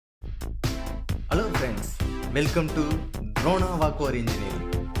Hello friends, welcome to Drona Vacuum Engineering.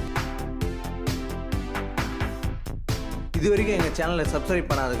 இதுவரைக்கும் எங்கள் சேனலை சப்ஸ்கிரைப்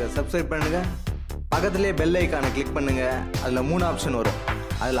பண்ணாதுங்க, சப்ஸ்கிரைப் பண்ணுங்க. பக்கத்துலேயே பெல் ஐக்கானை கிளிக் பண்ணுங்க. அதில் 3 ஆப்ஷன் வரும்.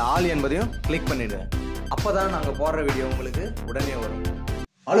 அதில் ஆல் என்பதையும் கிளிக் பண்ணிடுங்க. அப்போ தான் நாங்கள் போடுற வீடியோ உங்களுக்கு உடனே வரும்.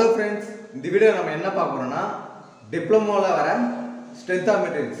 ஹலோ ஃப்ரெண்ட்ஸ், இந்த வீடியோ நம்ம என்ன பார்க்க போகிறோம்னா டிப்ளமோவில் வர ஸ்ட்ரென்த் ஆஃப்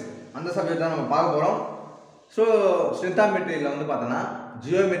மெட்டீரியல்ஸ் அந்த சப்ஜெக்ட் தான் நம்ம பார்க்க போகிறோம். ஸோ ஸ்ட்ரென்த் ஆஃப் மெட்டீரியலில் வந்து பார்த்தோன்னா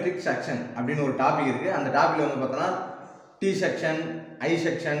ஜியோமெட்ரிக் செக்ஷன் அப்படின்னு ஒரு டாபிக் இருக்குது. அந்த டாப்பிக்கில் வந்து பார்த்தோன்னா டி செக்ஷன், ஐ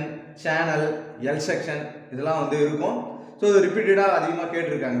செக்ஷன், சேனல், எல் செக்ஷன் இதெல்லாம் வந்து இருக்கும். ஸோ இது ரிப்பீட்டடாக அதிகமாக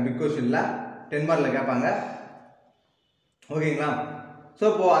கேட்டிருக்காங்க. பிக் கொஸ்டினில் 10 மார்க்கில் கேட்பாங்க. ஓகேங்களா? ஸோ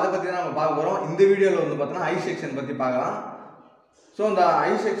இப்போது அதை பற்றி தான் நம்ம பார்க்க போகிறோம். இந்த வீடியோவில் வந்து பார்த்தோன்னா ஐ செக்ஷன் பற்றி பார்க்கலாம். ஸோ இந்த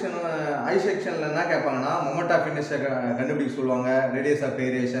ஐ செக்ஷனில் என்ன கேட்பாங்கன்னா மொமெண்ட் ஆஃப் இனர்ஷியா கண்டுபிடிக்க சொல்லுவாங்க, radius of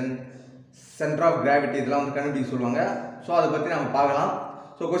variation, centre of gravity இதெல்லாம் வந்து கண்டுபிடிக்க சொல்லுவாங்க. ஸோ அதை பற்றி நம்ம பார்க்கலாம்.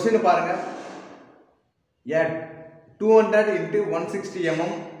 ஸோ கொஸ்டின் பாருங்கள். 200 into 160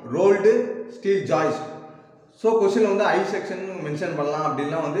 mm rolled steel ஜாய்ஸ்ட். So கொஸ்டினில் வந்து ஐ செக்ஷன் மென்ஷன் பண்ணலாம்,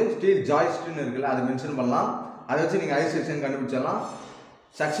 அப்படின்லாம் வந்து ஸ்டீல் ஜாய்ஸ்ட்னு இருக்குல்ல அதை மென்ஷன் பண்ணலாம். அதை வச்சு நீங்கள் ஐ செக்ஷன் கண்டுபிடிச்சிடலாம்.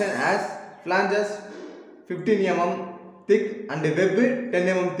 Section as ஃப்ளாஞ்சஸ் 15 mm thick and web 10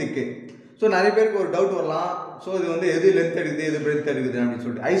 mm திக்கு. ஸோ நிறைய பேருக்கு ஒரு டவுட் வரலாம். ஸோ இது வந்து எது லென்த் எடுக்குது எது பிரெத் எடுக்குது அப்படின்னு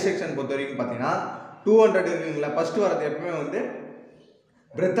சொல்லிட்டு. ஐ செக்ஷன் பொறுத்த வரைக்கும் பார்த்தீங்கன்னா 200 இருக்குங்களா, ஃபஸ்ட்டு வரது எப்பவுமே வந்து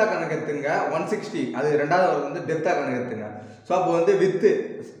பிரெத்தாக கணக்கு எடுத்துங்க. 160 அது ரெண்டாவது வரது வந்து டெப்த்தாக கணக்கு எடுத்துங்க. ஸோ அப்போ வந்து வித்து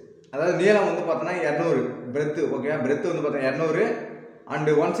அதாவது நீளம் வந்து பார்த்தோன்னா 200 பிரெத்து. ஓகே, பிரெத்து வந்து பார்த்தோன்னா 200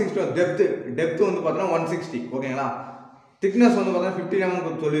 அண்டு 160 டெப்த்து வந்து பார்த்தோன்னா 160. ஓகேங்களா? திக்னஸ் வந்து பார்த்தோன்னா 15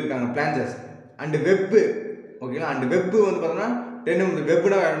 mm சொல்லியிருக்காங்க பிளான்சஸ். அண்டு வெப்பு ஓகேங்களா, அண்டு வெப்பு வந்து பார்த்தோன்னா 10 mm.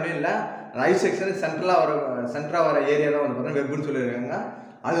 வெப்புனா வேணும்னே இல்லை, ஐ செக்ஷன் சென்டராக வர ஏரியா தான் வந்து பார்த்தோன்னா வெப்புன்னு சொல்லியிருக்காங்க.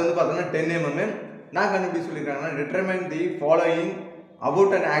 அது வந்து பார்த்தோன்னா 10 mm. நான் கண்டுபிடி சொல்லியிருக்காங்கன்னா determine the following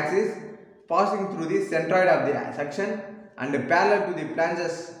about an axis passing through the centroid of the section and parallel to the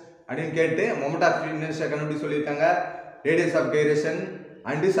flanges அப்படின்னு கேட்டு மொமெண்ட் ஆஃப் இனர்ஷியா கண்டுபிடி சொல்லியிருக்காங்க, radius of gyration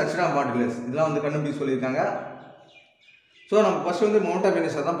and section of modulus இதெல்லாம் வந்து கண்டுபிடி சொல்லியிருக்காங்க. ஸோ நம்ம ஃபஸ்ட்டு வந்து மொமெண்ட் ஆஃப்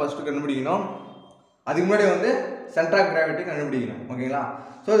இனர்ஷியா தான் ஃபஸ்ட்டு கண்டுபிடிக்கணும். அதுக்கு முன்னாடி வந்து சென்டர் ஆஃப் கிராவிட்டி கண்டுபிடிக்கணும். ஓகேங்களா?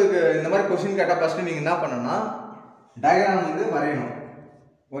 ஸோ அதுக்கு இந்த மாதிரி கொஸ்டின் கேட்டால் ஃபஸ்ட்டு நீங்கள் என்ன பண்ணணும்னா டயக்ராம் வந்து வரையணும்.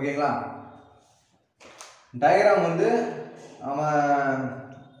 ஓகேங்களா? டயக்ராம் வந்து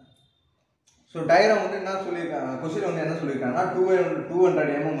ஸோ டயக்ராம் வந்து என்ன சொல்லியிருக்காங்க, கொஸ்டின் வந்து என்ன சொல்லியிருக்காங்கன்னா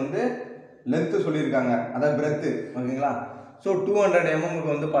 200 mm வந்து லென்த்து சொல்லியிருக்காங்க, அதாவது பிரெத்து. ஓகேங்களா? ஸோ 200 mm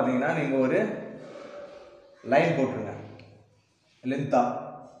வந்து பார்த்தீங்கன்னா நீங்கள் ஒரு லைன் போட்டுருங்க லென்த்தா.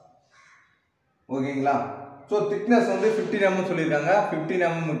 ஓகேங்களா? ஸோ திக்னஸ் வந்து 15 mm சொல்லியிருக்காங்க. 15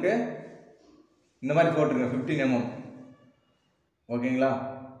 mm இந்த மாதிரி போட்டுருங்க 15 mm. ஓகேங்களா?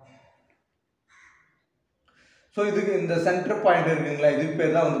 ஸோ இதுக்கு இந்த சென்டர் பாயிண்ட் இருக்குங்களா, இதுக்கு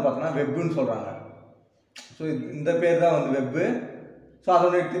பேர் தான் வந்து பார்த்தோன்னா வெப்புன்னு சொல்கிறாங்க. ஸோ இந்த பேர் தான் வந்து வெப்பு. ஸோ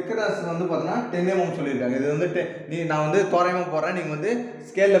அதோடைய திக்னஸ் வந்து பார்த்தோன்னா 10 mm சொல்லியிருக்காங்க. இது வந்து நான் வந்து தோராயமாக போடுறேன், நீங்கள் வந்து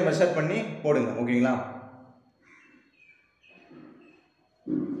ஸ்கேலில் மெஷர் பண்ணி போடுங்க. ஓகேங்களா?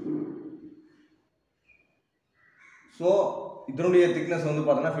 ஸோ இதனுடைய திக்னஸ் வந்து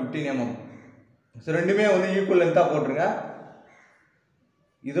பார்த்தோன்னா 15 mm. ஸோ ரெண்டுமே வந்து ஈக்குவல் லென்த்தாக போட்டுருங்க.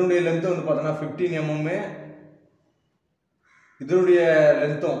 இதனுடைய லென்த்து வந்து பார்த்தோன்னா 15 mm, இதனுடைய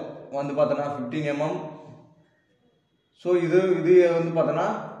லென்த்தும் வந்து பார்த்தோன்னா 15 mm. ஸோ இது வந்து பார்த்தோன்னா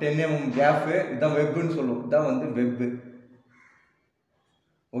 10 mm கேப்பு. இதுதான் வெப்புன்னு சொல்லுவோம், இதுதான் வந்து வெப்பு.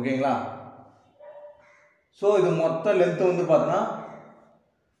 ஓகேங்களா? ஸோ இது மொத்த லென்த்து வந்து பார்த்தோன்னா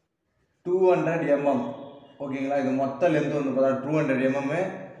 200 mm. ஓகேங்களா? இது மொத்த லென்த்து வந்து பார்த்தோன்னா 200 mm.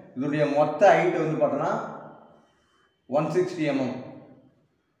 இதனுடைய மொத்த ஹைட் வந்து பார்த்தோன்னா 160 mm.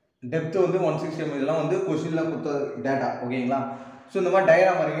 டெப்த்து வந்து 160 mm. இதெல்லாம் வந்து கொஸ்டினில் கொடுத்த டேட்டா. ஓகேங்களா? ஸோ இந்த மாதிரி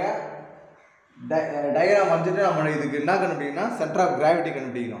டயக்ராம் வரைங்க. டயக்ராம் வரைஞ்சிட்டு நம்ம இதுக்கு என்ன கண்டுபிடிக்கணும்னா சென்டர் ஆஃப் கிராவிட்டி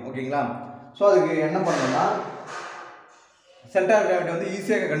கண்டுபிடிக்கணும். ஓகேங்களா? ஸோ அதுக்கு என்ன பண்ணணும்னா சென்டர் ஆஃப் கிராவிட்டி வந்து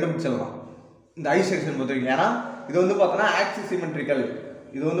ஈஸியாக கண்டுபிடிச்சிடலாம் இந்த ஐ செக்ஷன் பொறுத்த வரைக்கும். ஏன்னா இது வந்து பார்த்தோன்னா ஆக்சிஸ் சிமெட்ரிக்கல்.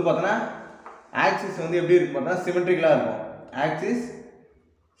 இது வந்து பார்த்தோன்னா ஆக்சிஸ் வந்து எப்படி இருக்கு பார்த்தோன்னா சிமெட்ரிக்கலாக இருக்கும். Axis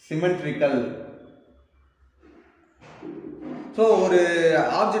symmetrical. ஸோ ஒரு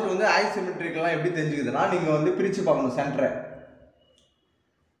ஆப்ஜெக்ட் வந்து ஐசிமெட்ரிக்கெல்லாம் எப்படி தெரிஞ்சுக்குதுன்னா நீங்கள் வந்து பிரித்து பார்க்கணும் சென்டரை.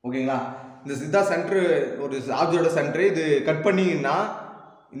 ஓகேங்களா? இந்த இதுதான் சென்ட்ரு, ஒரு ஆப்ஜெக்டோட சென்ட்ரு. இது கட் பண்ணிங்கன்னா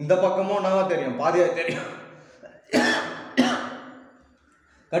இந்த பக்கமும் என்னவா தெரியும், பாதியாக தெரியும்.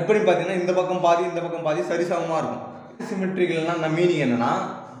 கட் பண்ணி பார்த்தீங்கன்னா இந்த பக்கம் பாதி இந்த பக்கம் பாதி சரிசமமாக இருக்கும். சிமெட்ரிக்கல்னால் நம்ம மீனிங் என்னென்னா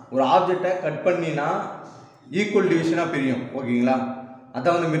ஒரு ஆப்ஜெக்டை கட் பண்ணினா ஈக்குவல் டிவிஷனாக பிரியும். ஓகேங்களா?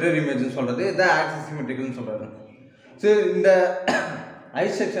 அதான் வந்து மிரர் இமேஜ்னு சொல்கிறது, இதான் ஆக்சிஸ் சிமெட்ரிக்கல்னு சொல்கிறது. ஸோ இந்த ஐ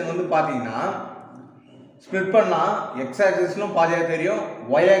செக்ஷன் வந்து பார்த்தீங்கன்னா ஸ்ப்ளிட் பண்ணால் எக்ஸ் ஆக்சிஸ்லும் பாதியாக தெரியும்,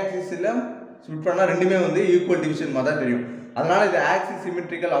 ஒய் ஆக்சிஸில் ஸ்ப்ளிட் பண்ணால் ரெண்டுமே வந்து ஈக்குவல் டிவிஷன் மாதிரி தான் தெரியும். அதனால் இது axis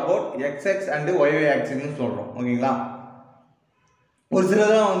symmetrical about XX and y y ஆக்சிஸ்ன்னு சொல்கிறோம். ஓகேங்களா? ஒரு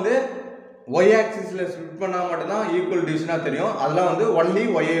சிலதெல்லாம் வந்து ஒய் ஆக்சிஸில் ஸ்ப்ளிட் பண்ணால் மட்டும்தான் ஈக்குவல் டிவிஷனாக தெரியும். அதெல்லாம் வந்து ஒன்லி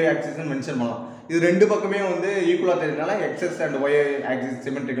ஒய்ஒய் ஆக்சிஸ்ன்னு மென்ஷன் பண்ணலாம். இது ரெண்டு பக்கமே வந்து ஈக்குவலாக தெரியறதுனால எக்ஸ்எக்ஸ் அண்ட் ஒய்ஒய் ஆக்சிஸ்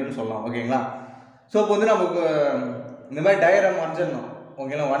சிமெட்ரிக்கல்னு சொல்லலாம். ஓகேங்களா? ஸோ இப்போ வந்து நமக்கு இந்த மாதிரி டயக்ராம் வரைஞ்சிடணும்.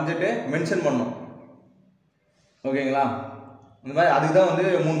 ஓகேங்களா? வரைஞ்சிட்டு மென்ஷன் பண்ணணும். ஓகேங்களா? இந்த மாதிரி அதுக்கு தான் வந்து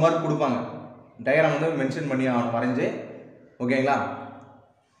 3 மார்க் கொடுப்பாங்க. டயக்ராம் வந்து மென்ஷன் பண்ணி ஆகணும் வரைஞ்சி. ஓகேங்களா?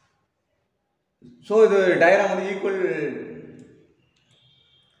 ஸோ இது டயக்ராம் வந்து ஈக்குவல்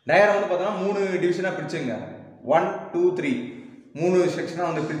டயக்ராம் வந்து பார்த்தோன்னா 3 டிவிஷனாக பிரிச்சுங்க. 1 2 3 3 செக்ஷனாக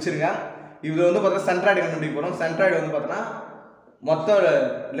வந்து பிரிச்சுருங்க. இதில் வந்து பார்த்தா சென்ட்ராய்டு கண்டுபிடிக்க போகிறோம். சென்ட்ராய்டு வந்து பார்த்தோன்னா மொத்த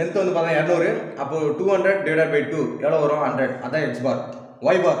லென்த் வந்து பார்த்தா 200. அப்போ 200 டிவைட் பை 2 எவ்வளோ வரும்? 100. அதான் எக்ஸ் பார்.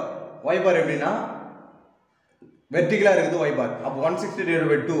 ஒய் பார் எப்படின்னா வெர்டிகலாக இருக்குது ஒய் பார். அப்போ 160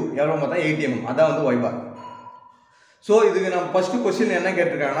 டிவைட் பை 2 எவ்வளோ பார்த்தா 80 mm. அதான் வந்து ஒய் பார். ஸோ இதுக்கு நம்ம ஃபஸ்ட்டு கொஸ்டின் என்ன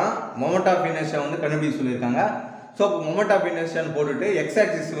கேட்டிருக்காங்கன்னா மொமெண்ட் ஆஃப் இனர்ஷியா வந்து கண்டுபிடிக்க சொல்லியிருக்காங்க. ஸோ இப்போ மொமெண்ட் ஆஃப் இனர்ஷியான்னு போட்டுட்டு எக்ஸ்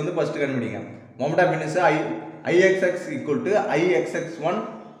ஆக்சிஸ் வந்து ஃபஸ்ட்டு கண்டுபிடிங்க. Moment of inertia Ixx equal to ஐஎக்ஸ்எக்ஸ்1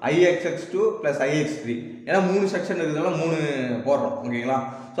 IXX2 plus IX3. ஏன்னா 3 செக்ஷன் இருக்கிறதால 3 போடுறோம். ஓகேங்களா?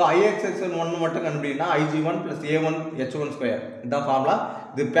 ஸோ IXX1 மட்டும் கண்டுபிடினா IG1 plus A1 H1 square. இதுதான் ஃபார்முலா.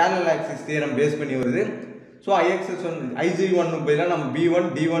 இது பேரலல் ஆக்சிஸ் தியரம் பேஸ் பண்ணி வருது. ஸோ IXX1 IG1 பதிலாக நம்ம B1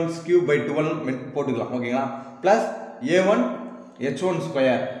 D1 கியூப் பை 12 போட்டுக்கலாம். ஓகேங்களா? ப்ளஸ் A1 H1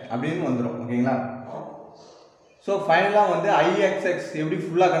 ஸ்கொயர் அப்படின்னு வந்துடும். ஓகேங்களா? ஸோ ஃபைனலாக வந்து IXX எப்படி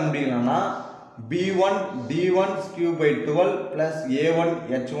ஃபுல்லாக கண்டுபிடிக்கலாம்னா B1 D1 cube by 12 plus A1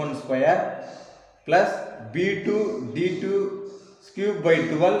 H1 square plus B2 D2 cube by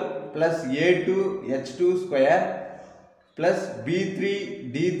 12 plus A2 H2 square plus B3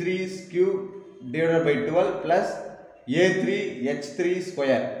 D3 cube divided by 12 plus A3 H3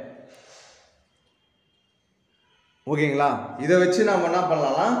 square. ஓகேங்களா? இதை வச்சு நம்ம என்ன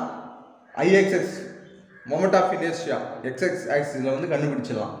பண்ணலாம்னா IXX moment of inertia XX ஆக்சிஸில் வந்து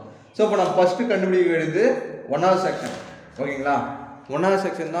கண்டுபிடிச்சிடலாம். So இப்போ நம்ம ஃபஸ்ட்டு கண்டுபிடிக்க வேண்டியது 1வது செக்ஷன். ஓகேங்களா? 1வது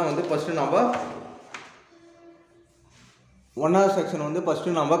செக்ஷன் தான் வந்து ஃபஸ்ட்டு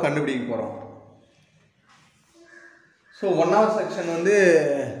நம்ம கண்டுபிடிக்க போகிறோம். ஸோ 1வது செக்ஷன் வந்து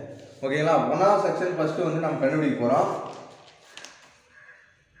ஓகேங்களா? 1வது செக்ஷன் ஃபஸ்ட்டு வந்து நம்ம கண்டுபிடிக்க போகிறோம்.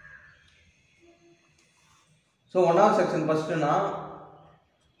 ஸோ 1வது section ஃபஸ்ட்டுனா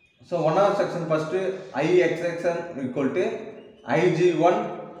IXXN equal to IG1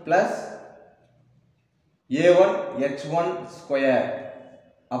 plus A1 H1 square.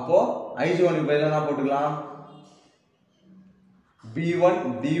 அப்போ IG1 க்கு பதிலா என்ன போட்டுக்கலாம்? B1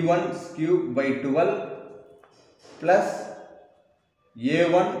 D1 cube by 12 plus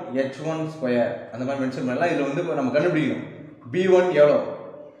A1 H1 square. அந்த மாதிரி மென்ஷன் பண்ணலாம். இதில் வந்து நம்ம கண்டுபிடிக்கணும் B1 எவ்வளோ.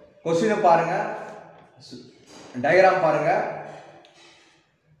 கொஸ்டினை பாருங்க, டயக்ராம் பாருங்க.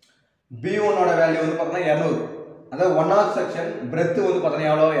 B1 ஓட வேல்யூ வந்து பார்த்தீங்கன்னா 200. அதாவது 1வது செக்ஷன் பிரெத் வந்து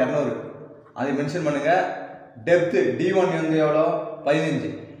பார்த்தீங்கன்னா எவ்வளோ? 200. அதை மென்ஷன் பண்ணுங்க. டெப்த் D1 வந்து எவ்வளோ? 15.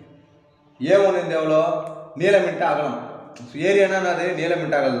 A1 வந்து எவ்வளோ? நீளம் இன்ட்டு அகலம். ஏரியானா அது நீளம்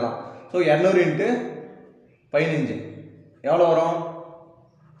இன்ட்டு அகலம் தான். ஸோ 200 இன்ட்டு 15 எவ்வளோ வரும்?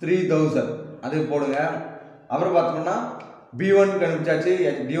 3000. அது போடுங்க. அப்புறம் பார்த்தோம்னா B1 கண்டுபிடிச்சாச்சு,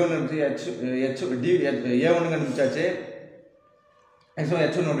 D1 கண்டுபிடிச்சாச்சு, A1 கண்டுபிடிச்சாச்சு.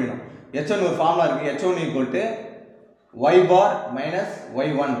 H1 அப்படின்னா H1 ஒரு ஃபார்முலா இருக்குது. H1 equal to y bar minus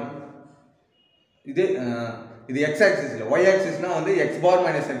y1. இது x axis இல்ல, y axis னா வந்து x bar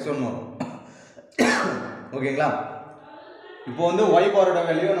minus x1 வரும். ஓகேங்களா? இப்போ வந்து y bar ஓட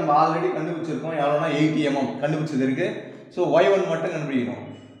வேல்யூ நம்ம ஆல்ரெடி கண்டுபிடிச்சிருக்கோம். எவ்வளவுனா 80 mm கண்டுபிடிச்சது இருக்கு. சோ y1 மட்டும் கண்டுபிடிக்கணும்.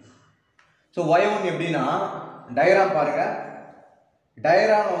 சோ y1 எப்படினா டயகிராம் பாருங்க.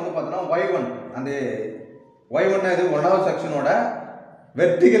 டயகிராம்ல வந்து பார்த்தோம்னா y1 அந்த y1 இது 1வது செக்ஷனோட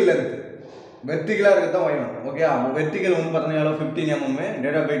வெர்டிகல் லெந்த். வெர்டிகலா இருக்குது தான் y1. ஓகே, வெர்டிகல் வந்து பார்த்தீங்கன்னா எவ்வளோ 15 mm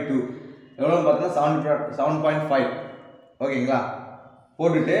டிவைடட் பை 2 எவ்வளோன்னு பார்த்தீங்கன்னா 7.5. ஓகேங்களா?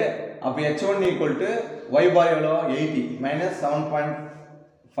 போட்டுட்டு அப்போ h1 ஈக்குவல் டு y பார் எவ்வளோ 80 மைனஸ்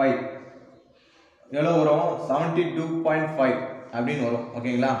 7.5 எவ்வளோ வரும்? 72.5 அப்படின்னு வரும்.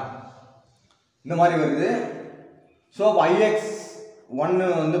 ஓகேங்களா? இந்த மாதிரி வருது. ஸோ அப்போ IX1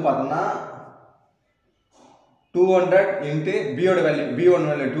 வந்து பார்த்தோம்னா 200 இன்ட்டு பியோட வேல்யூ, B1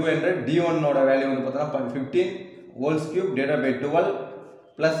 வேல்யூ 200, D1 ஓட வேல்யூ வந்து பார்த்தோம்னா 15 holes cube divided by 12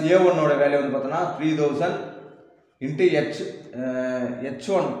 plus A1 ஓட வேல்யூ வந்து பார்த்தோம்னா 3000 இன்ட்டு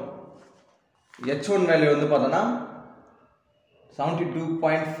H1 வேல்யூ வந்து பார்த்தோம்னா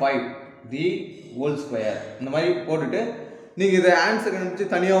 72.5 தி ஹோல் ஸ்கொயர். இந்த மாதிரி போட்டுட்டு நீங்கள் இதை ஆன்சர் கண்டுபிடிச்சி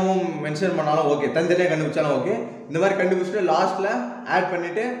தனியாகவும் மென்ஷன் பண்ணாலும் ஓகே, தனித்தனியாக கண்டுபிடிச்சாலும் ஓகே. இந்த மாதிரி கண்டுபிடிச்சிட்டு லாஸ்ட்டில் ஆட்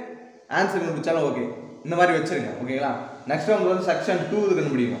பண்ணிவிட்டு ஆன்சர் கண்டுபிடிச்சாலும் ஓகே. இந்த மாதிரி வச்சிருங்க. ஓகேங்களா. நெக்ஸ்ட் நம்ம வந்து செக்ஷன் 2 இது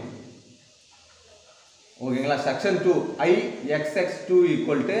கண்டுபிடிக்கணும். ஓகேங்களா. செக்ஷன் 2 IXX2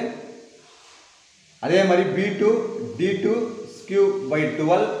 ஈக்குவல் டு அதே மாதிரி B2 D2 cube by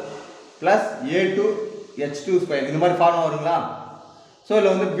 12 plus A2 H2 square இந்த மாதிரி ஃபார்முலா வருங்களா. ஸோ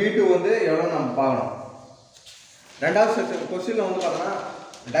இதில் வந்து B2 வந்து எவ்வளோ நம்ம பார்க்கணும். ரெண்டாவது செக்ஷன் கொஸ்டினில் வந்து பார்த்தோன்னா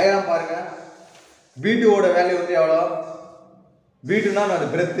டயக்ராம் பாருங்கள். B2ஓட வேல்யூ வந்து எவ்வளோ, B2னா அது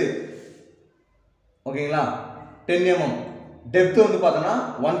பிரெத்து. ஓகேங்களா. 10 mm. டெப்த் வந்து பார்த்தோன்னா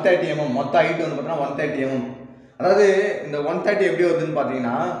 130 mm. மொத்த ஹைட் வந்து பார்த்தோன்னா 130 mm. அதாவது இந்த 130 எப்படி வருதுன்னு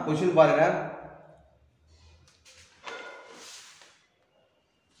பார்த்தீங்கன்னா கொஸ்டின் பாருங்கள்.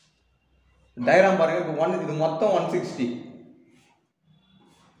 டயக்ராம் பாருங்கள். இப்போ இது மொத்தம் 160.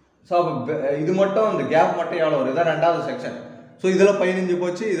 ஸோ அப்போ இது மட்டும் இந்த கேப் மட்டும் எவ்வளோ வரும், இதான் ரெண்டாவது செக்ஷன். ஸோ இதில் 15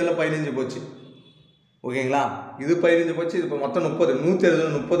 போச்சு, இதில் 15 போச்சு. ஓகேங்களா. இது 15 போச்சு, இது இப்போ மொத்தம் 30. 160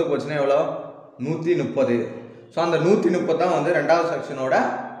 30 போச்சுன்னா எவ்வளோ, 130. ஸோ அந்த 130 தான் வந்து ரெண்டாவது செக்ஷனோட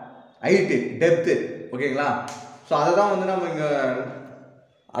ஹைட்டு, டெப்த்து. ஓகேங்களா. ஸோ அதை தான் வந்து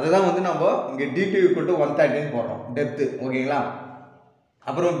நம்ம இங்கே D2 ஈக்குவல் டு 130 போடுறோம் டெப்த்து. ஓகேங்களா.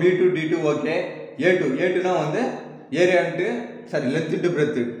 அப்புறம் B2 D2 ஓகே. A2னா வந்து area into length into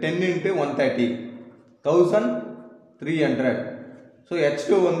breadth 10 into 130 1300. So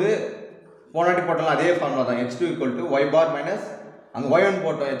H2 வந்து போனாட்டி போட்டாலும் அதே ஃபார்முலா தான். H2 equal to Y bar minus அங்கே Y1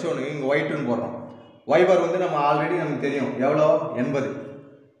 போட்டோம், H1 இங்கே Y2 போடுறோம். Y பார் வந்து நம்ம ஆல்ரெடி நமக்கு தெரியும் எவ்வளோ 80.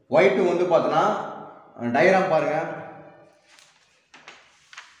 Y2 வந்து பார்த்தோன்னா டயக்ராம் பாருங்கள்.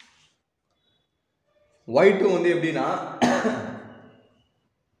 Y2 வந்து எப்படின்னா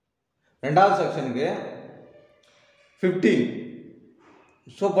ரெண்டாவது செக்ஷனுக்கு 15.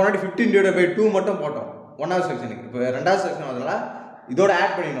 ஸோ போனாட்டி 15/2 மட்டும் போட்டோம் ஒன்றாவது செக்ஷனுக்கு. இப்போ ரெண்டாவது செக்ஷன் அதனால் இதோட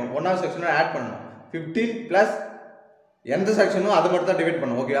ஆட் பண்ணிடணும், ஒன்றாவது செக்ஷனோட ஆட் பண்ணணும். 15 ப்ளஸ் எந்த செக்ஷனும் அதை மட்டும் தான் டிவைட்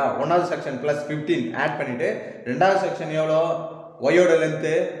பண்ணணும். ஓகேவா. ஒன்றாவது செக்ஷன் ப்ளஸ் 15 ஆட் பண்ணிவிட்டு ரெண்டாவது செக்ஷன் எவ்வளோ, ஒயோட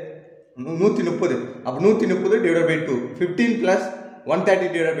லென்த்து 130. அப்போ 130/2 15 ப்ளஸ்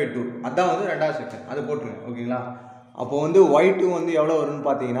 130/2 அதுதான் வந்து ரெண்டாவது செக்ஷன். அது போட்டுருங்க. ஓகேங்களா. அப்போ வந்து Y2 வந்து எவ்வளோ வரும்னு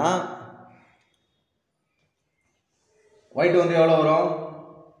பார்த்தீங்கன்னா Y2 வந்து எவ்வளோ வரும்,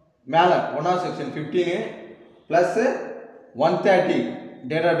 மேலே ஒன்றாவது செக்ஷன் 15 ப்ளஸ்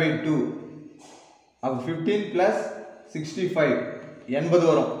 130/2 அப்போ 15 ப்ளஸ் 65 80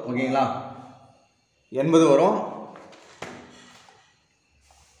 வரும். ஓகேங்களா. 80 வரும்.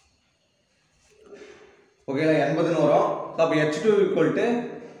 ஓகேங்களா. 80ன்னு வரும். அப்போ H2 equal to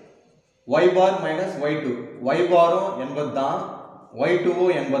Y bar minus Y2. Y பாரும் 80 தான்,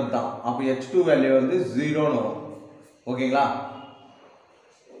 Y2வும் 80 தான். அப்போ H2 வேல்யூ வந்து 0ன்னு வரும். ஓகேங்களா.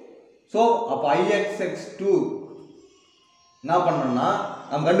 ஸோ அப்போ IXX2 என்ன பண்ணணும்னா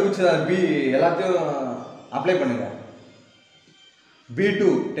நம்ம கண்டுபிடிச்சது B எல்லாத்தையும் அப்ளை பண்ணுங்க. B2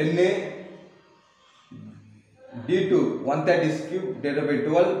 10, D2 130 cube divided by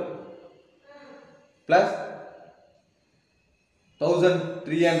 12 plus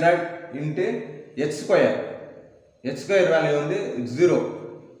 1300 into H square. H square value வந்து 0.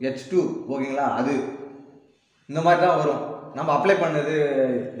 H2 ஓகேங்களா. அது இந்த மாதிரி தான் வரும். நம்ம அப்ளை பண்ணது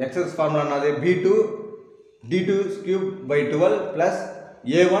excess ஃபார்முலானது B2 D2 cube by 12 plus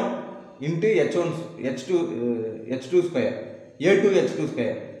A1 into H2 square A2 H2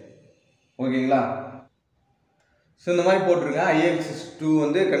 square. ஓகேங்களா. ஸோ இந்த மாதிரி போட்டுருங்க. IXX2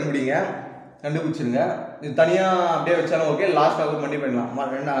 வந்து கண்டுபிடிச்சிருங்க. இது தனியாக அப்படியே வச்சாலும் ஓகே, லாஸ்ட்டாக பண்ணி பண்ணலாம்.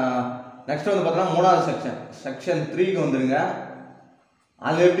 நெக்ஸ்ட் வந்து பார்த்தோன்னா மூணாவது செக்ஷன் 3க்கு வந்துடுங்க.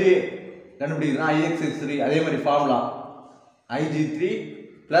 அதில் எப்படி கண்டுபிடிக்கிறதுனா IXX3 அதே மாதிரி formula IG3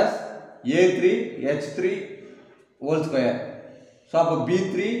 plus A3 H3 whole square. So அப்போ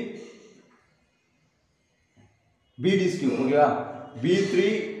B3 BD cube. ஓகேவா. B3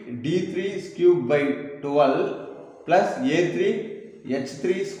 D3 cube by 12 plus A3 H3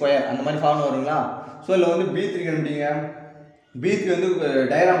 square அந்த மாதிரி ஃபார்முலா வருங்களா. ஸோ இதில் வந்து B3 கண்டுபிடிங்க. B3 வந்து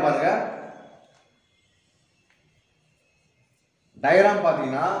டயக்ராம் பாருங்கள். டயக்ராம்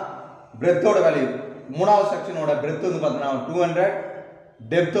பார்த்தீங்கன்னா பிரெத்தோட வேல்யூ மூணாவது செக்ஷனோட பிரெத் வந்து பார்த்தோன்னா 200,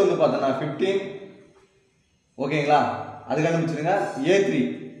 டெப்த் வந்து பார்த்தோன்னா 15. ஓகேங்களா. அது கண்டுபிடிச்சிருங்க. A3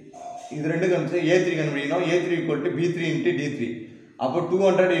 இது ரெண்டு கண்டுபிடிச்சு A3 கண்டுபிடிக்கணும். A3 equal to B3 into D3. அப்போ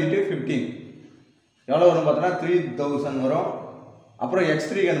 200 இன்ட்டு 15 எவ்வளோ வரும் பார்த்தோன்னா 3000 வரும். அப்புறம்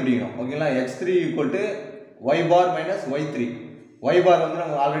H3 கண்டுபிடிக்கணும். ஓகேங்களா. H3 equal to Y bar minus Y3. Y பார் வந்து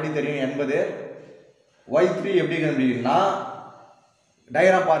நமக்கு ஆல்ரெடி தெரியும் 80. Y3 எப்படி கண்டுபிடிக்கணும்னா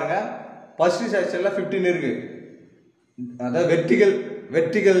டயக்ராம் பாருங்க. ஃபர்ஸ்ட் செக்ஷனில் 15 இருக்கு. அதாவது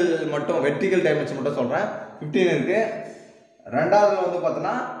வெர்டிகல் டைமென்ஷன் மட்டும் சொல்கிறேன். 15 இருக்கு. ரெண்டாவதுல வந்து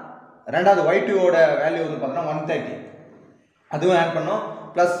பார்த்தோன்னா ரெண்டாவது Y2 ஓட வேல்யூ வந்து பார்த்தோன்னா 130. அதுவும் ஆட் பண்ணோம்.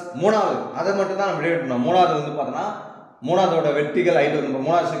 ப்ளஸ் மூணாவது அதை மட்டும் தான் நம்ம டிவைட் பண்ணோம். மூணாவது வந்து பார்த்தோன்னா மூணாவதோட வெர்டிகல் ஹைட் வந்து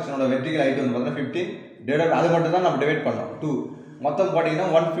மூணாவது செக்ஷனோட வெர்டிகல் ஹைட் வந்து பார்த்தீங்கன்னா 15 டிவைட் அது மட்டும் தான் நம்ம டிவைட் பண்ணோம் 2. மொத்தம் பார்த்தீங்கன்னா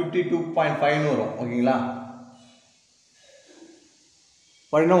 152.5 வரும். ஓகேங்களா,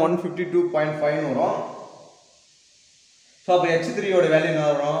 பார்த்தீங்கன்னா 152.5 வரும். ஸோ அப்போ x3யோட வேல்யூ என்ன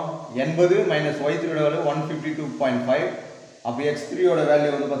வரும்? 80 மைனஸ் y3யோட வேல்யூ 152.5. அப்போ x3யோட வேல்யூ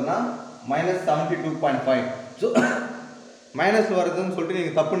வந்து பார்த்தீங்கன்னா மைனஸ் 72.5. ஸோ மைனஸ் வரதுன்னு சொல்லிட்டு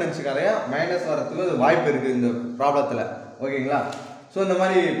நீங்கள் தப்பு நினச்சிக்காதையா, மைனஸ் வரதுக்கு வாய்ப்பு இருக்குது இந்த ப்ராப்ளத்தில். ஓகேங்களா, ஸோ இந்த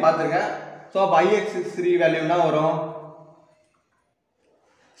மாதிரி பார்த்துருங்க. ஸோ அப்போ ix3 வேல்யூனா வரும்,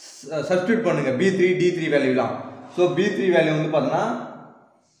 சப்ஸ்டியூட் பண்ணுங்கள் b3 d3 வேல்யூலாம். So b3 value வந்து பார்த்தீங்கன்னா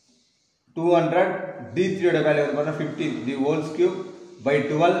 200, d3யோட வேல்யூ வந்து பார்த்தீங்கன்னா 15 தி ஹோல் கியூப் பை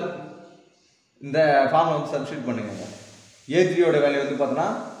 12. இந்த ஃபார்மை வந்து சப்ஸ்டியூட் பண்ணுங்க. a3யோட வேல்யூ வந்து பார்த்தீங்கன்னா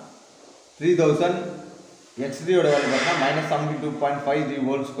 3000, x3யோட வேல்யூ பார்த்தீங்கன்னா minus 72.5 the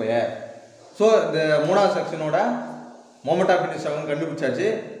whole square. So இந்த மூணாவது செக்ஷனோட மொமெண்ட் ஆஃப் இனர்ஷியா கண்டுபிடிச்சாச்சு.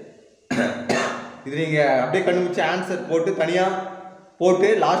 இது நீங்கள் அப்படியே கண்டுபிடிச்சி ஆன்சர் போட்டு தனியாக போட்டு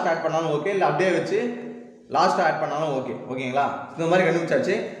லாஸ்ட் ஆட் பண்ணாலும் ஓகே, இல்லை அப்படியே வச்சு லாஸ்ட் ஆட் பண்ணாலும் ஓகே. ஓகேங்களா, இந்த மாதிரி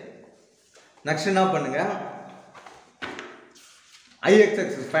கண்டுபிடிச்சாச்சு. நெக்ஸ்ட் என்ன பண்ணுங்க, IXX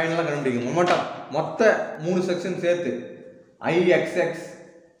ஃபைனலாக கண்டுபிடிக்கும் மொமெண்ட் ஆஃப் மொத்த 3 செக்ஷன் சேர்த்து IXX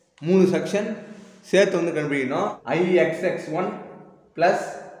 3 செக்ஷன் சேர்த்து வந்து கண்டுபிடிக்கணும். IXX1 plus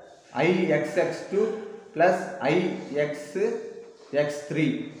IXX2 plus IXX3.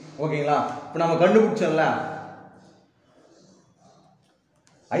 ஓகேங்களா, இப்போ நம்ம கண்டுபிடிச்சோம்ல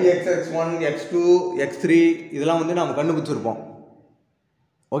IXX1, X2, X3 இதெல்லாம் வந்து நம்ம கண்டுபிடிச்சிருப்போம்.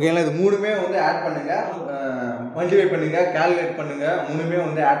 ஓகேங்களா, இது மூணுமே வந்து ஆட் பண்ணுங்க, மல்டிப்ளை பண்ணுங்க, கால்குலேட் பண்ணுங்க. மூணுமே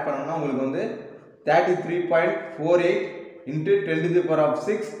வந்து ஆட் பண்ணோம்னா உங்களுக்கு வந்து 33.48 இன்ட்டு 10⁶ mm⁴.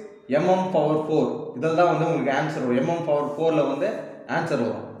 இதில் தான் வந்து உங்களுக்கு ஆன்சர் வரும். mm⁴ வந்து ஆன்சர்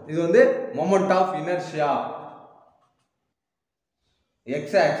வரும். இது வந்து மொமெண்ட் ஆஃப் இனர்ஷியா x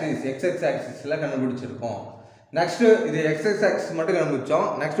ஆக்சிஸ்ல கண்டுபிடிச்சிருக்கோம். நெக்ஸ்ட் இது x ஆக்சிஸ் மட்டும் கண்டுபிடிச்சோம்.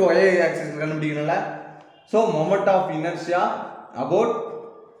 Next y axis கண்டுபிடிக்கணும்ல. So moment of inertia about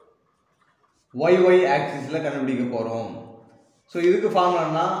y ஆக்சிஸ்ல கண்டுபிடிக்க போறோம். ஸோ இதுக்கு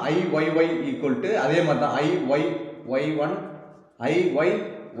ஃபார்முலானா IYY ஈக்குவல் டு அதே மாதிரி தான் IYY1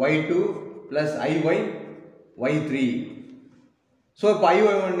 IYY2 plus IYY3. So இப்போ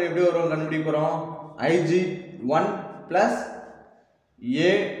IY1 எப்படி வரும் கண்டுபிடிக்க போகிறோம்? IG1 plus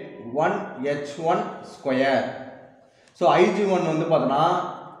A1H1 square. So IG1 வந்து பார்த்தோன்னா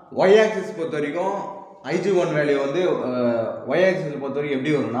y ஆக்சிஸ் பொறுத்த வரைக்கும் IG1 வேல்யூ வந்து y ஆக்சிஸ் பொறுத்த வரைக்கும்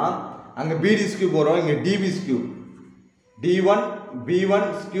எப்படி வரும்னா, அங்கே BD கியூப் வரும், இங்கே DB cube D1 B1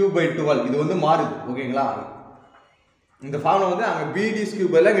 cube by 12. இது வந்து மாறுது. ஓகேங்களா, இந்த ஃபார்முலா வந்து அங்கே BD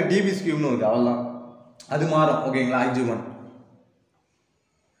கியூப் இல்லை, இங்கே DB கியூப்னு வருது, அவ்வளோதான், அது மாறும். ஓகேங்களா, IG1.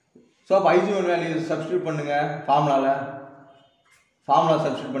 ஸோ அப்போ IG1 வேல்யூ சப்ஸ்டியூட் பண்ணுங்க ஃபார்முலா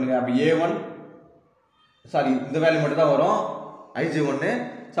சப்ஸ்டியூட் பண்ணுங்க. அப்போ A1 சாரி இந்த வேல்யூ மட்டும் தான் வரும் IG1.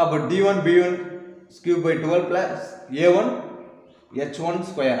 ஸோ அப்போ D1 B1 cube by 12 plus A1H1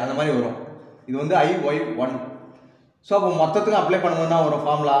 square அந்த மாதிரி வரும். இது வந்து IY1. ஸோ அப்போ மொத்தத்துக்கு அப்ளை பண்ணும்போது தான் வரும்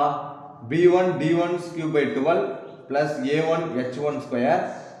formula B1 D1 cube by 12 plus A1H1 square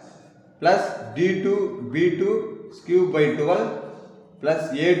plus D2 B2 cube by 12 plus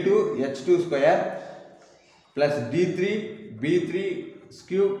A2H2 square plus D3 B3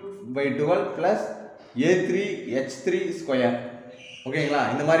 cube by 12 plus A3H3 square. ஓகேங்களா,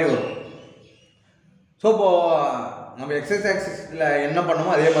 இந்த மாதிரி வரும். ஸோ இப்போது நம்ம x ஆக்சிஸில் என்ன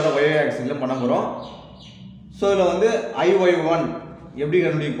பண்ணோமோ அதே மாதிரி தான் y ஆக்சிஸில் பண்ண போகிறோம். ஸோ இதில் வந்து IY1 எப்படி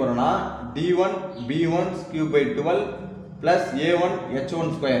கண்டுபிடிக்க போகிறோன்னா D1 B1 cube by 12 plus A1H1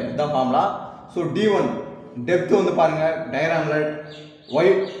 square, இதுதான் ஃபார்முலா. ஸோ D1 டெப்த் வந்து பாருங்கள் டயக்ராமில் y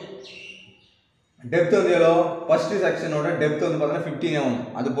டெப்த் வந்து எவ்வளோ, ஃபர்ஸ்ட் செக்ஷனோட டெப்த் வந்து பார்த்தீங்கன்னா 15 mm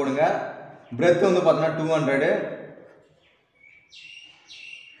அது போடுங்க. பிரெத் வந்து பார்த்தீங்கன்னா 200.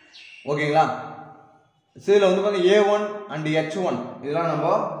 ஓகேங்களா, இதில் வந்து பார்த்தீங்கன்னா A1 அண்ட் H1 இதெல்லாம் நம்ம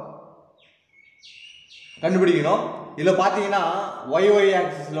கண்டுபிடிக்கணும். இதில் பார்த்தீங்கன்னா YY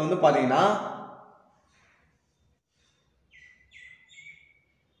ஆக்சிஸில் வந்து பார்த்தீங்கன்னா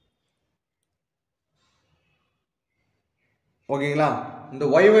ஓகேங்களா, இந்த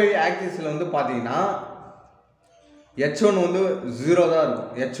YY ஆக்சிஸில் வந்து பார்த்தீங்கன்னா H1 வந்து 0 தான்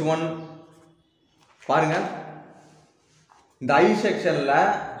இருக்கும். H1 பாருங்க, இந்த I செக்ஷனில்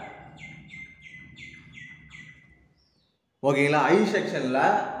ஓகேங்களா, I செக்ஷனில்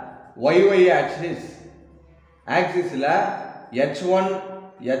YY ஆக்சிஸில் H1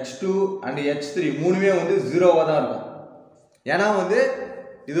 H2 and H3 மூணுமே வந்து 0வாக தான் இருக்கும். ஏன்னா வந்து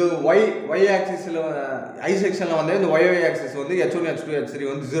இது y ஆக்சிஸில் I செக்ஷனில் வந்து இந்த y ஆக்சிஸ் வந்து h1 h2 h3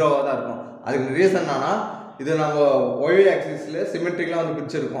 வந்து 0வாக தான் இருக்கும். அதுக்கு ரீசன் என்னன்னா இது நம்ம y ஆக்சிஸில் சிமெட்ரிக்கலாக வந்து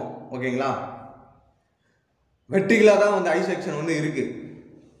பிரிச்சிருக்கோம். ஓகேங்களா? வெர்டிகலாக தான் வந்து I செக்ஷன் வந்து இருக்கு.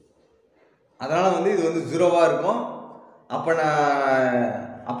 அதனால் வந்து இது வந்து 0வாக இருக்கும்.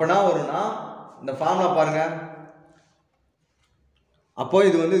 அப்போனா வரும்னா இந்த ஃபார்முலா பாருங்க. அப்போ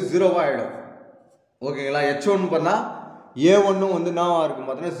இது வந்து 0வாக ஆகிடும். ஓகேங்களா? h1 பண்ணால் a1 வந்து என்னவா இருக்கும்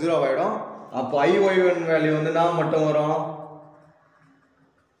பார்த்தீங்கன்னா 0 ஆகிடும். அப்போ IY1 வேல்யூ வந்து என்ன மட்டும் வரும்?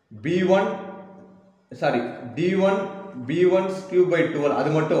 D1 B1 cube by 12 அது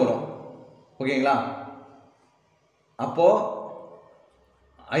மட்டும் வரும். ஓகேங்களா? அப்போ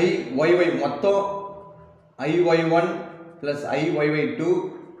IYY மொத்தம் IY1 plus IYY2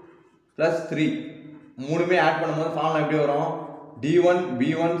 plus 3 மூணுமே ஆட் பண்ணும்போது ஃபார்முலா எப்படி வரும்? D1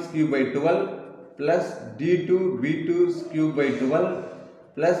 B1 cube by 12 plus D2 B2 cube by 12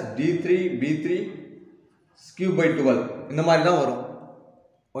 plus D3 B3 cube by 12 இந்த மாதிரி தான் வரும்.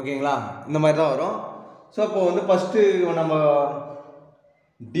 ஓகேங்களா? இந்த மாதிரி தான் வரும். ஸோ இப்போ வந்து ஃபஸ்ட்டு நம்ம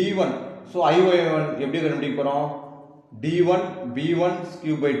D1 ஸோ IY1 எப்படி கண்டுபிடிக்க போகிறோம்? D1 B1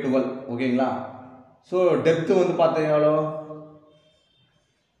 cube by 12 ஓகேங்களா? ஸோ டெப்த்து வந்து பார்த்தீங்கன்னா எவ்வளோ?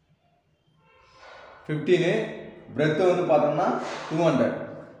 15 பிரெத்து வந்து பார்த்தோம்னா 200.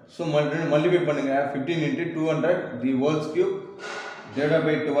 ஸோ மல்டிப்ளை பண்ணுங்க 15 into 200 the whole cube divided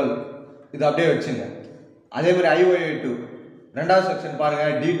by 12 இது அப்படியே வச்சுங்க. அதே மாதிரி IY2 ரெண்டாவது செக்ஷன் பாருங்க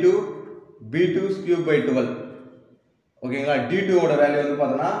D2 B2 cube by 12 ஓகேங்களா? D2 ஓட வேல்யூ வந்து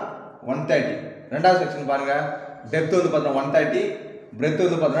பார்த்தோம்னா 130. ரெண்டாவது செக்ஷன் பாருங்க டெப்த் வந்து பார்த்தோம்னா 130 பிரெத்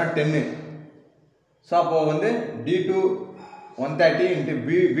வந்து பார்த்தோம்னா 10. ஸோ அப்போ வந்து D2 130 into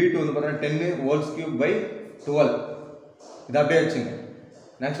B2 வந்து பார்த்தோம்னா 10 whole cube by 12 இது அப்படியே வச்சுங்க.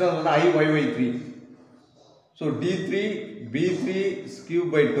 நெக்ஸ்ட் வந்து IYY3 so D3 B3 cube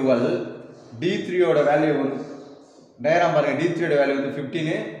by 12 D3 ஓட வேல்யூ வந்து டயக்ராம் பாருங்க. D3 ஓட வேல்யூ வந்து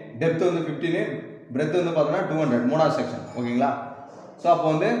 15 டெப்த் வந்து 15 பிரெத் வந்து பார்த்தோம்னா 200 மூணாவது செக்ஷன். ஓகேங்களா? ஸோ அப்போ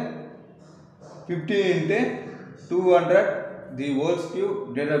வந்து 15 into 200 the whole cube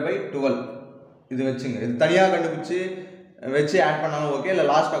divided by 12 இது வச்சுங்க. இது தனியாக கண்டுபிடிச்சி வச்சு ஆட் பண்ணாலும் ஓகே, இல்லை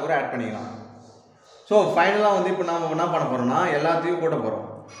லாஸ்ட்டாக கூட ஆட் பண்ணிக்கலாம். ஸோ ஃபைனலாக வந்து இப்போ நம்ம என்ன பண்ண போகிறோம்னா எல்லாத்தையும் போட்ட போகிறோம்.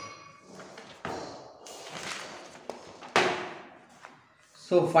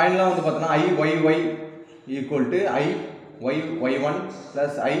 ஸோ ஃபைனலாக வந்து பார்த்தோன்னா IYY equal to IYY1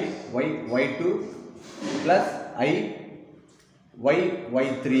 plus IYY2 plus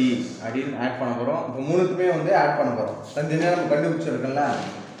IYY3 அப்படின்னு ஆட் பண்ண போகிறோம். இப்போ மூணுத்துமே வந்து ஆட் பண்ண போகிறோம். தனியாக நம்ம கண்டுபிடிச்சிருக்கோம்ல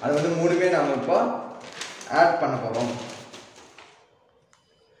அது வந்து மூணுமே நம்ம இப்போ ஆட் பண்ண போகிறோம்.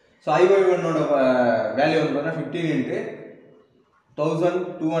 ஸோ IY1 வேல்யூ வந்து பார்த்தீங்கன்னா 15 into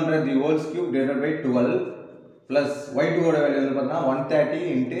 1200 the whole cube divided by 12 plus Y2 ஓட வேல்யூ வந்து பார்த்தீங்கன்னா 130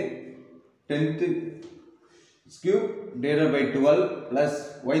 into 10th cube divided by 12 plus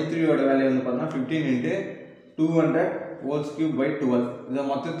Y3 ஓட வேல்யூ வந்து பார்த்தீங்கன்னா 15 into 200 whole cube by 12 இதை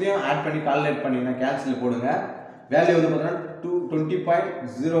மொத்தத்தையும் ஆட் பண்ணி கால்குலேட் பண்ணிங்கன்னா கேல்குலேட் போடுங்க. வேல்யூ வந்து பார்த்தீங்கன்னா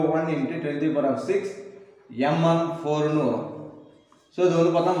 20.01 into 10⁶ mm4ன்னு வரும். ஸோ இது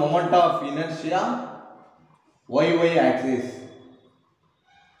வந்து பார்த்தா moment of inertia YY axis.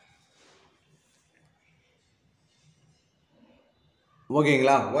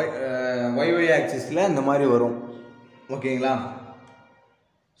 ஓகேங்களா? YY ஆக்சிஸில் இந்த மாதிரி வரும். ஓகேங்களா?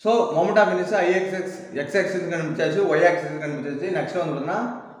 So moment of inertia X axis கண்டுபிடிச்சாச்சு, Y ஆக்சிஸ் கண்டுபிடிச்சாச்சு. நெக்ஸ்ட் வந்து பார்த்தீங்கன்னா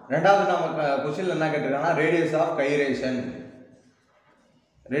ரெண்டாவது நம்ம கொஸ்டினில் என்ன கேட்டிருக்காங்கன்னா ரேடியஸ் ஆஃப்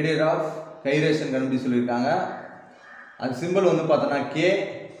கைரேஷன் கண்டுபிடிச்சு சொல்லியிருக்காங்க. அது சிம்பிள் வந்து பார்த்தோன்னா K.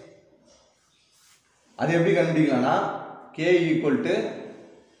 அது எப்படி கண்டுபிடிக்கலாம்னா K equal to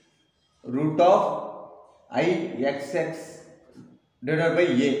root of IXX divided by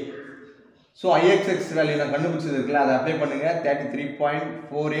A. So IXX value நான் கண்டுபிடிச்சது இருக்குல்ல அதை அப்ளை பண்ணுங்க.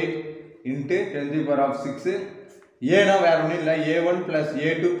 33.48 into 10⁶. ஏன்னா வேற ஒன்றும் இல்லை, A1 plus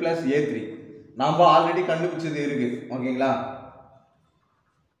A2 plus A3 நாம் ஆல்ரெடி கண்டுபிடிச்சது இருக்கு. ஓகேங்களா?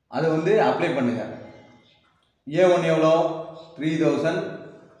 அதை வந்து அப்ளை பண்ணுங்க. A1 எவ்வளோ? 3000.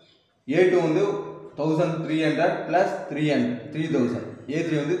 A2 வந்து 1300 plus 3000. A3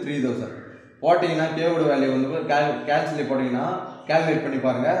 வந்து 3000 போட்டிங்கன்னா கேவோட வேல்யூ வந்து கேல்குலேட் போட்டிங்கன்னா கேல்குலேட் பண்ணி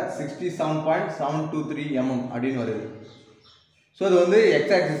பாருங்கள் 67.723 mm அப்படின்னு வருது. ஸோ இது வந்து X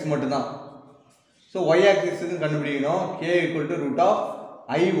ஆக்சிஸ் மட்டும்தான். ஸோ Y ஆக்சிஸுக்கும் கண்டுபிடிக்கணும். K equal to root of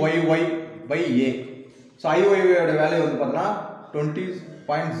IYY by A. So IYYயோட value வந்து பார்த்தோன்னா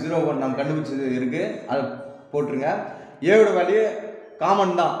 20.01 நம்ம கண்டுபிடிச்சது இருக்குது, அதை போட்டுருங்க. ஏவோட வேல்யூ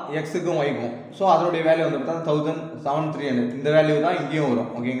காமன் தான் எக்ஸுக்கும் ஒய்க்கும். ஸோ அதனுடைய வேல்யூ வந்து பார்த்தா 1700. இந்த வேல்யூ தான் இங்கேயும்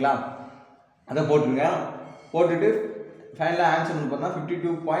வரும். ஓகேங்களா? அதை போட்டுருங்க. போட்டுட்டு ஃபைனலாக ஆன்சர் வந்து பார்த்தா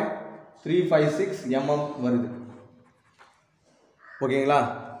 52.356 mm வருது. ஓகேங்களா,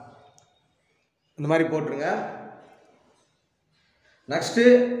 இந்த மாதிரி போட்டுருங்க. நெக்ஸ்ட்டு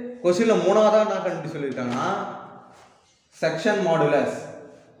கொஸ்டினில் மூணாவதாக என்ன கண்டுபிடி சொல்லியிருக்காங்கன்னா செக்ஷன் மாடுலஸ்.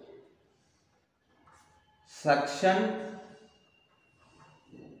 செக்ஷன்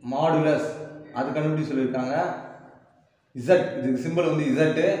மாடுலஸ் அது கண்டுபிடி சொல்லியிருக்காங்க. Z இதுக்கு சிம்பிள் வந்து Z.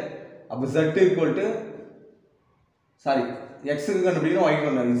 அப்போ Z ஈக்குவல் டு எக்ஸுக்கு கண்டுபிடிக்கணும், ஒய்க்கு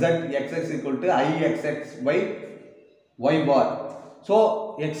கண்டுபிடிக்கணும். Z xx equal to IXX by Y bar. So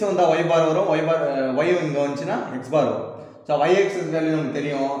X வந்தால் ஒய் பார் வரும், ஒய் இங்கே வந்துச்சுன்னா எக்ஸ் பார் வரும். ஸோ YXX வேல்யூ நமக்கு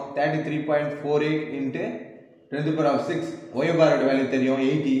தெரியும் 33.48 இன்ட்டு 10⁶. ஒய் பாரோட வேல்யூ தெரியும்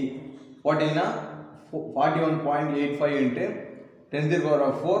 80. போட்டிங்கன்னா 41.85 இன்ட்டு 10⁴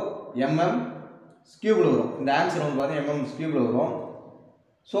 mm கியூபில் வரும். இந்த ஆன்சர் வந்து பார்த்தீங்கன்னா mm கியூபில் வரும்.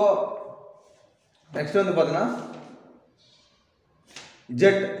 ஸோ நெக்ஸ்ட் வந்து பார்த்தீங்கன்னா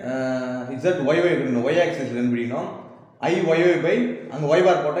ZYY கண்டுபிடிக்கணும், Y ஆக்சிஸ் கண்டுபிடிக்கணும். IYY பை அங்கே ஒய்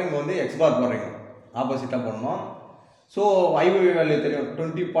பார் போட்டால் இங்கே வந்து எக்ஸ் பார் போடுறீங்க, ஆப்போசிட்டாக போடணும். ஸோ IYY வேல்யூ தெரியும்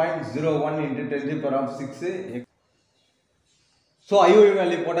 20.01 இன்ட்டு 10⁶. ஸோ IYY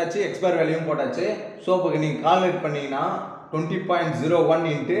வேல்யூ போட்டாச்சு, எக்ஸ் பார் வேல்யூவும் போட்டாச்சு. ஸோ இப்போ நீங்கள் கால்குலேட் பண்ணிங்கன்னா 20.01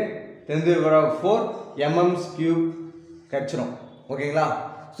 இன்ட்டு 10⁴ mm கியூப் கிடச்சிரும். ஓகேங்களா,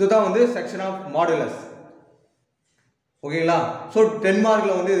 ஸோ இதுதான் வந்து செக்ஷன் ஆஃப் மாடுலஸ். ஓகேங்களா, ஸோ 10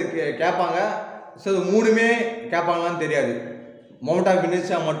 மார்க்கில் வந்து இது கேட்பாங்க. ஸோ இது மூணுமே கேட்பாங்களான்னு தெரியாது. மொமெண்ட் ஆஃப்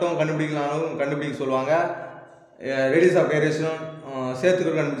இனர்ஷியா மட்டும் கண்டுபிடிக்கலாம்னு கண்டுபிடிக்க சொல்லுவாங்க, ரேடியஸ் ஆஃப் கைரேஷன்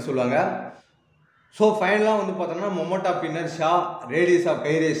சேர்த்துக்கிற கண்டுபிடிக்க சொல்லுவாங்க. ஸோ ஃபைனலாக வந்து பார்த்தோம்னா moment of inertia, radius of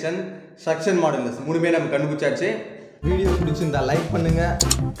gyration, section modulus மூணுமே நம்ம கண்டுபிடிச்சாச்சு. வீடியோ பிடிச்சிருந்தா லைக் பண்ணுங்கள்,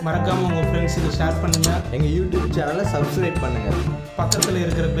 மறக்காமல் உங்கள் ஃப்ரெண்ட்ஸுக்கு ஷேர் பண்ணுங்கள், எங்கள் யூடியூப் சேனலை சப்ஸ்கிரைப் பண்ணுங்கள், பக்கத்தில்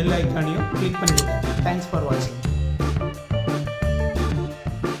இருக்கிற பெல் ஐக்கானையும் கிளிக் பண்ணிடுங்க. தேங்க்ஸ் ஃபார் வாட்சிங்.